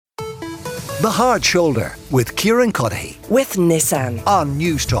The Hard Shoulder with Kieran with Nissan on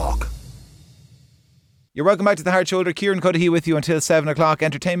News Talk. You're welcome back to The Hard Shoulder. Kieran Cuddihy with you until 7 o'clock.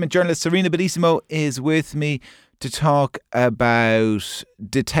 Entertainment journalist Sarina Bellissimo is with me to talk about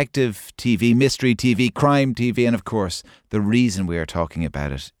detective TV, mystery TV, crime TV, and of course the reason we are talking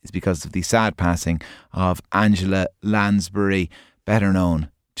about it is because of the sad passing of Angela Lansbury, better known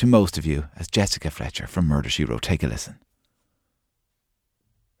to most of you as Jessica Fletcher from Murder, She Wrote. Take a listen.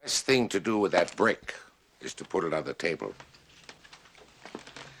 Best thing to do with that brick is to put it on the table.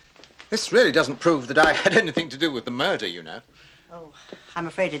 This really doesn't prove that I had anything to do with the murder, you know. Oh, I'm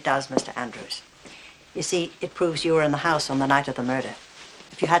afraid it does, Mr. Andrews. You see, it proves you were in the house on the night of the murder.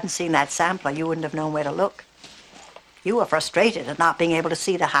 If you hadn't seen that sampler, you wouldn't have known where to look. You were frustrated at not being able to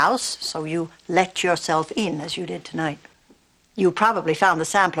see the house, so you let yourself in, as you did tonight. You probably found the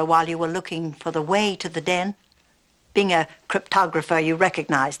sampler while you were looking for the way to the den. Being a cryptographer, you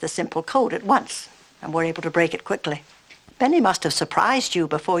recognized the simple code at once and were able to break it quickly. Benny must have surprised you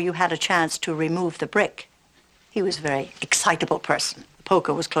before you had a chance to remove the brick. He was a very excitable person. The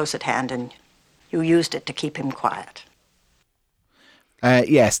poker was close at hand and you used it to keep him quiet.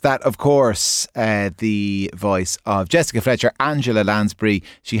 Yes, that of course, the voice of Jessica Fletcher, Angela Lansbury.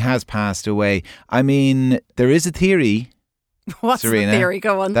 She has passed away. I mean, there is a theory. What's Sarina, the theory?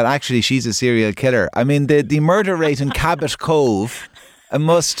 Go on. That actually she's a serial killer. I mean, the murder rate in Cabot Cove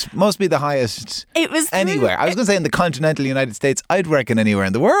must be the highest anywhere. I was going to say in the continental United States. I'd reckon anywhere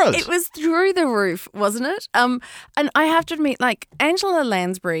in the world. It was through the roof, wasn't it? And I have to admit, like Angela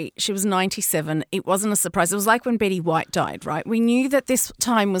Lansbury, she was 97. It wasn't a surprise. It was like when Betty White died, right? We knew that this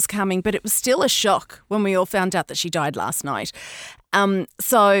time was coming, but it was still a shock when we all found out that she died last night.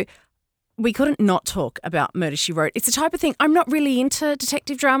 So we couldn't not talk about Murder, She Wrote. It's the type of thing, I'm not really into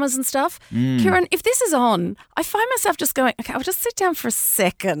detective dramas and stuff. Kieran, if this is on, I find myself just going, okay, I'll just sit down for a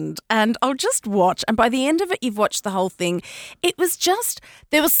second and I'll just watch. And by the end of it, you've watched the whole thing. It was just,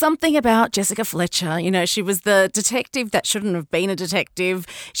 there was something about Jessica Fletcher. You know, she was the detective that shouldn't have been a detective.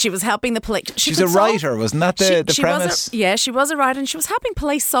 She was helping the police. She's a writer, wasn't that the premise? She was a writer and she was helping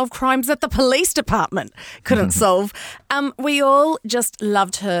police solve crimes that the police department couldn't solve. We all just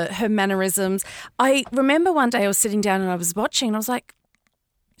loved her mannerisms. I remember one day I was sitting down and I was watching and I was like,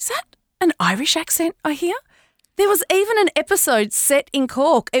 is that an Irish accent I hear? There was even an episode set in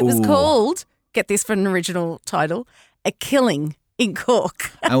Cork. It was called, get this for an original title, A Killing in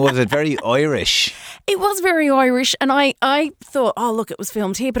Cork. And was it very Irish? It was very Irish and I thought, oh look, it was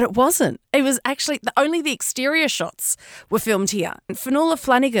filmed here, but it wasn't. It was actually, only the exterior shots were filmed here. And Fionnuala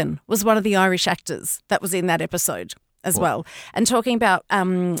Flanagan was one of the Irish actors that was in that episode as well. And talking about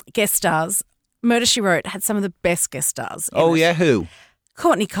guest stars, Murder, She Wrote had some of the best guest stars. Who?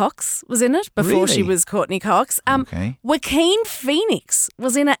 Courtney Cox was in it before she was Courtney Cox. Joaquin Phoenix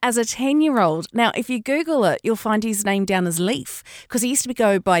was in it as a 10-year-old. Now, if you Google it, you'll find his name down as Leaf because he used to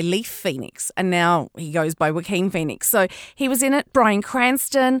go by Leaf Phoenix and now he goes by Joaquin Phoenix. So he was in it. Bryan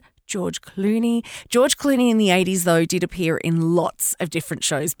Cranston, George Clooney. George Clooney in the 80s, though, did appear in lots of different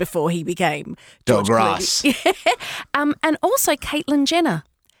shows before he became Doug Ross. And also Caitlyn Jenner.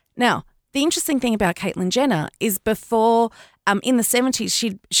 Now, the interesting thing about Caitlyn Jenner is before, in the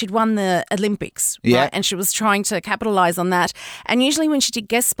 70s, she'd won the Olympics, right? And she was trying to capitalise on that. And usually when she did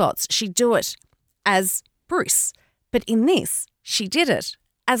guest spots, she'd do it as Bruce. But in this, she did it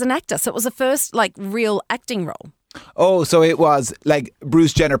as an actor. So it was the first, real acting role. Oh, so it was like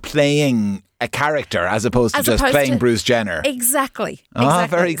Bruce Jenner playing a character as opposed to just playing Bruce Jenner. Exactly.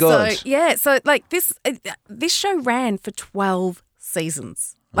 Very good. So this show ran for 12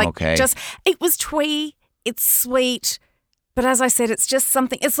 seasons. It was twee, it's sweet, but as I said, it's just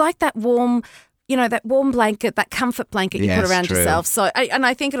something, it's like that warm blanket, that comfort blanket you put around yourself. So,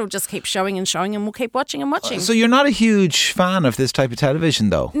 I think it'll just keep showing and we'll keep watching and watching. So you're not a huge fan of this type of television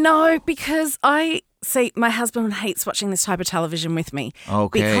though? No, because my husband hates watching this type of television with me.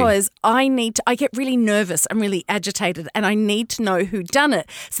 Okay. Because I get really nervous and really agitated and I need to know who done it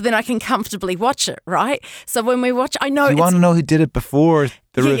so then I can comfortably watch it, right? So when we watch, I know you want to know who did it before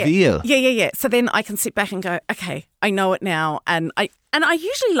the reveal. Yeah. So then I can sit back and go, okay, I know it now. And I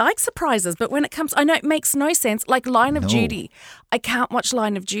usually like surprises, but when it comes, I know it makes no sense. Like Line of Duty, I can't watch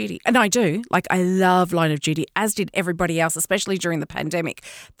Line of Duty. And I do. I love Line of Duty, as did everybody else, especially during the pandemic.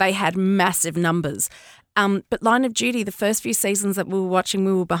 They had massive numbers. But Line of Duty, the first few seasons that we were watching,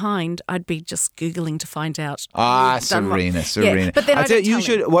 we were behind. I'd be just Googling to find out. Serena. Yeah, but then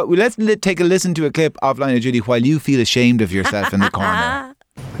let's take a listen to a clip of Line of Duty while you feel ashamed of yourself in the corner.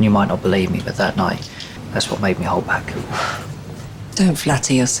 You might not believe me, but that night, that's what made me hold back. Don't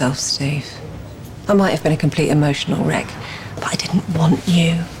flatter yourself, Steve. I might have been a complete emotional wreck, but I didn't want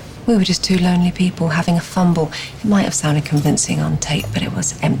you. We were just two lonely people having a fumble. It might have sounded convincing on tape, but it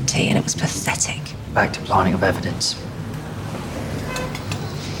was empty and it was pathetic. Back to planting of evidence.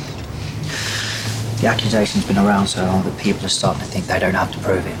 The accusation's been around so long that people are starting to think they don't have to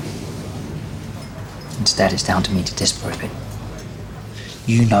prove it. Instead, it's down to me to disprove it.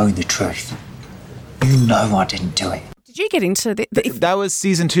 You know the truth. You know I didn't do it. Did you get into that was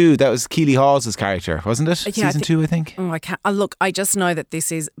season 2. That was Keely Hawes' character, wasn't it? Yeah, season 2, I think. Oh, I can't. Look, I just know that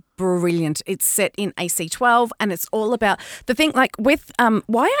this is brilliant. It's set in AC-12 and it's all about the thing, like with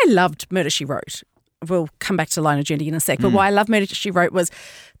why I loved Murder, She Wrote. We'll come back to Line of Duty in a sec, but why I love Murder, She Wrote was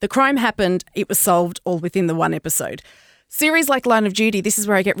the crime happened, it was solved all within the one episode. Series like Line of Duty, this is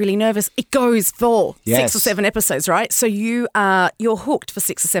where I get really nervous. It goes for 6 or 7 episodes, right? So you're hooked for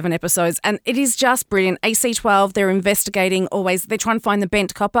 6 or 7 episodes, and it is just brilliant. AC-12, they're investigating always. They try and find the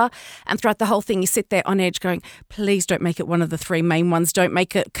bent copper, and throughout the whole thing, you sit there on edge going, please don't make it one of the 3 main ones. Don't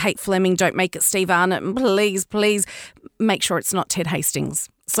make it Kate Fleming. Don't make it Steve Arnott. And please make sure it's not Ted Hastings.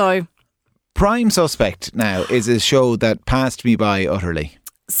 So, Prime Suspect now is a show that passed me by utterly.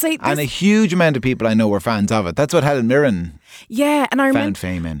 See, and a huge amount of people I know were fans of it. That's what Helen Mirren found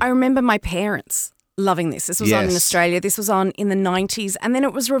fame in. I remember my parents loving this. This was on in Australia. This was on in the 90s. And then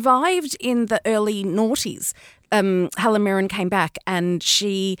it was revived in the early noughties. Helen Mirren came back and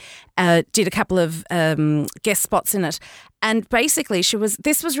she did a couple of guest spots in it. And basically,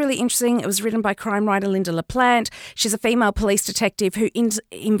 this was really interesting. It was written by crime writer Linda LaPlante. She's a female police detective who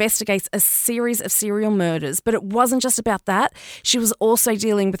investigates a series of serial murders. But it wasn't just about that. She was also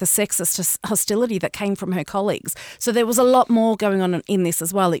dealing with a sexist hostility that came from her colleagues. So there was a lot more going on in this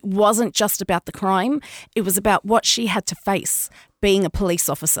as well. It wasn't just about the crime. It was about what she had to face being a police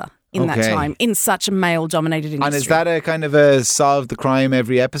officer in that time, in such a male-dominated industry. And is that a kind of a solve the crime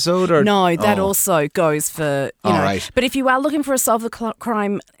every episode? Or? No, that also goes for, you know. Right. But if you are looking for a solve the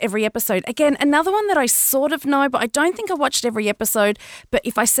crime every episode, again, another one that I sort of know, but I don't think I watched every episode, but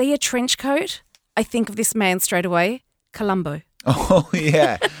if I see a trench coat, I think of this man straight away, Columbo. Oh,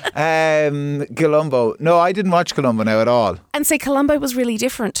 yeah. Columbo. No, I didn't watch Columbo now at all. And see, Columbo was really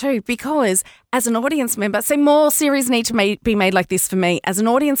different too, because as an audience member, say more series need to be made like this for me. As an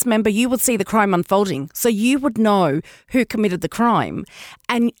audience member, you would see the crime unfolding. So you would know who committed the crime.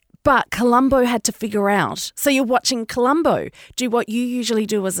 But Columbo had to figure out. So you're watching Columbo do what you usually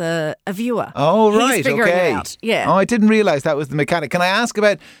do as a viewer. Oh, right. He's figuring okay. it out. Yeah. Oh, I didn't realise that was the mechanic. Can I ask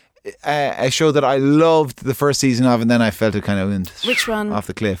about a show that I loved the first season of, and then I felt it kind of went Which one? Off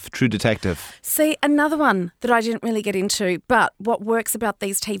the cliff. True Detective. See, another one that I didn't really get into, but what works about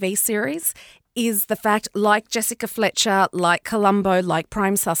these TV series is the fact, like Jessica Fletcher, like Columbo, like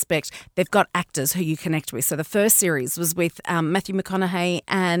Prime Suspect, they've got actors who you connect with. So the first series was with Matthew McConaughey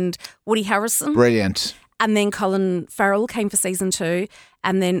and Woody Harrelson. Brilliant. And then Colin Farrell came for season 2,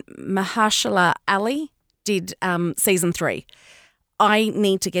 and then Mahershala Ali did season 3. I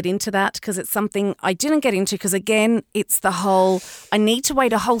need to get into that because it's something I didn't get into because, again, it's the whole, I need to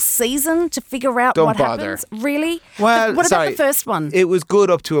wait a whole season to figure out what happens. Really? Well, what about the first one? It was good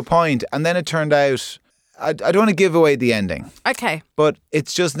up to a point, and then it turned out, I don't want to give away the ending. Okay. But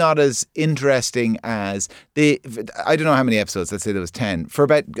it's just not as interesting as I don't know how many episodes, let's say there was 10. For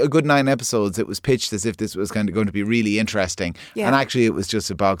about a good 9 episodes, it was pitched as if this was kind of going to be really interesting. Yeah. And actually it was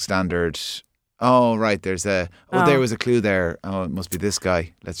just a bog standard. Oh, right. There was a clue there. Oh, it must be this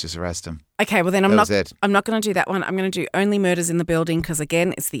guy. Let's just arrest him. Okay, well then I'm not going to do that one. I'm going to do Only Murders in the Building because,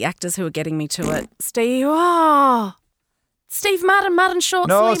 again, it's the actors who are getting me to it. Steve Martin Short.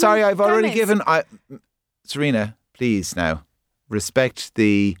 No, sorry, I've already given. Sarina, please now respect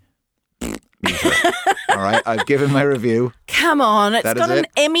the meter. All right, I've given my review. Come on, it's got an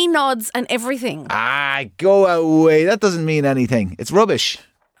Emmy nods and everything. Go away. That doesn't mean anything. It's rubbish.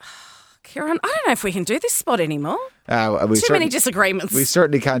 Kieran, I don't know if we can do this spot anymore. Too many disagreements. We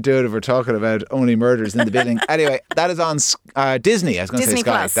certainly can't do it if we're talking about Only Murders in the Building. Anyway, that is on Disney. I was going to say Sky.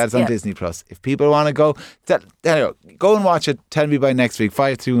 Plus, that's on Disney Plus. If people want to go, go and watch it. Tell me by next week,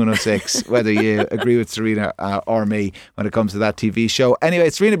 52106, whether you agree with Sarina or me when it comes to that TV show. Anyway,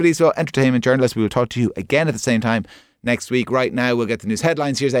 Sarina Bellissimo, entertainment journalist. We will talk to you again at the same time next week. Right now, we'll get the news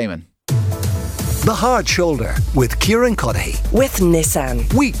headlines. Here's Eamon. The Hard Shoulder with Kieran Cuddihy. With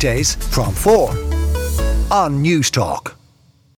Nissan. Weekdays from 4 on News Talk.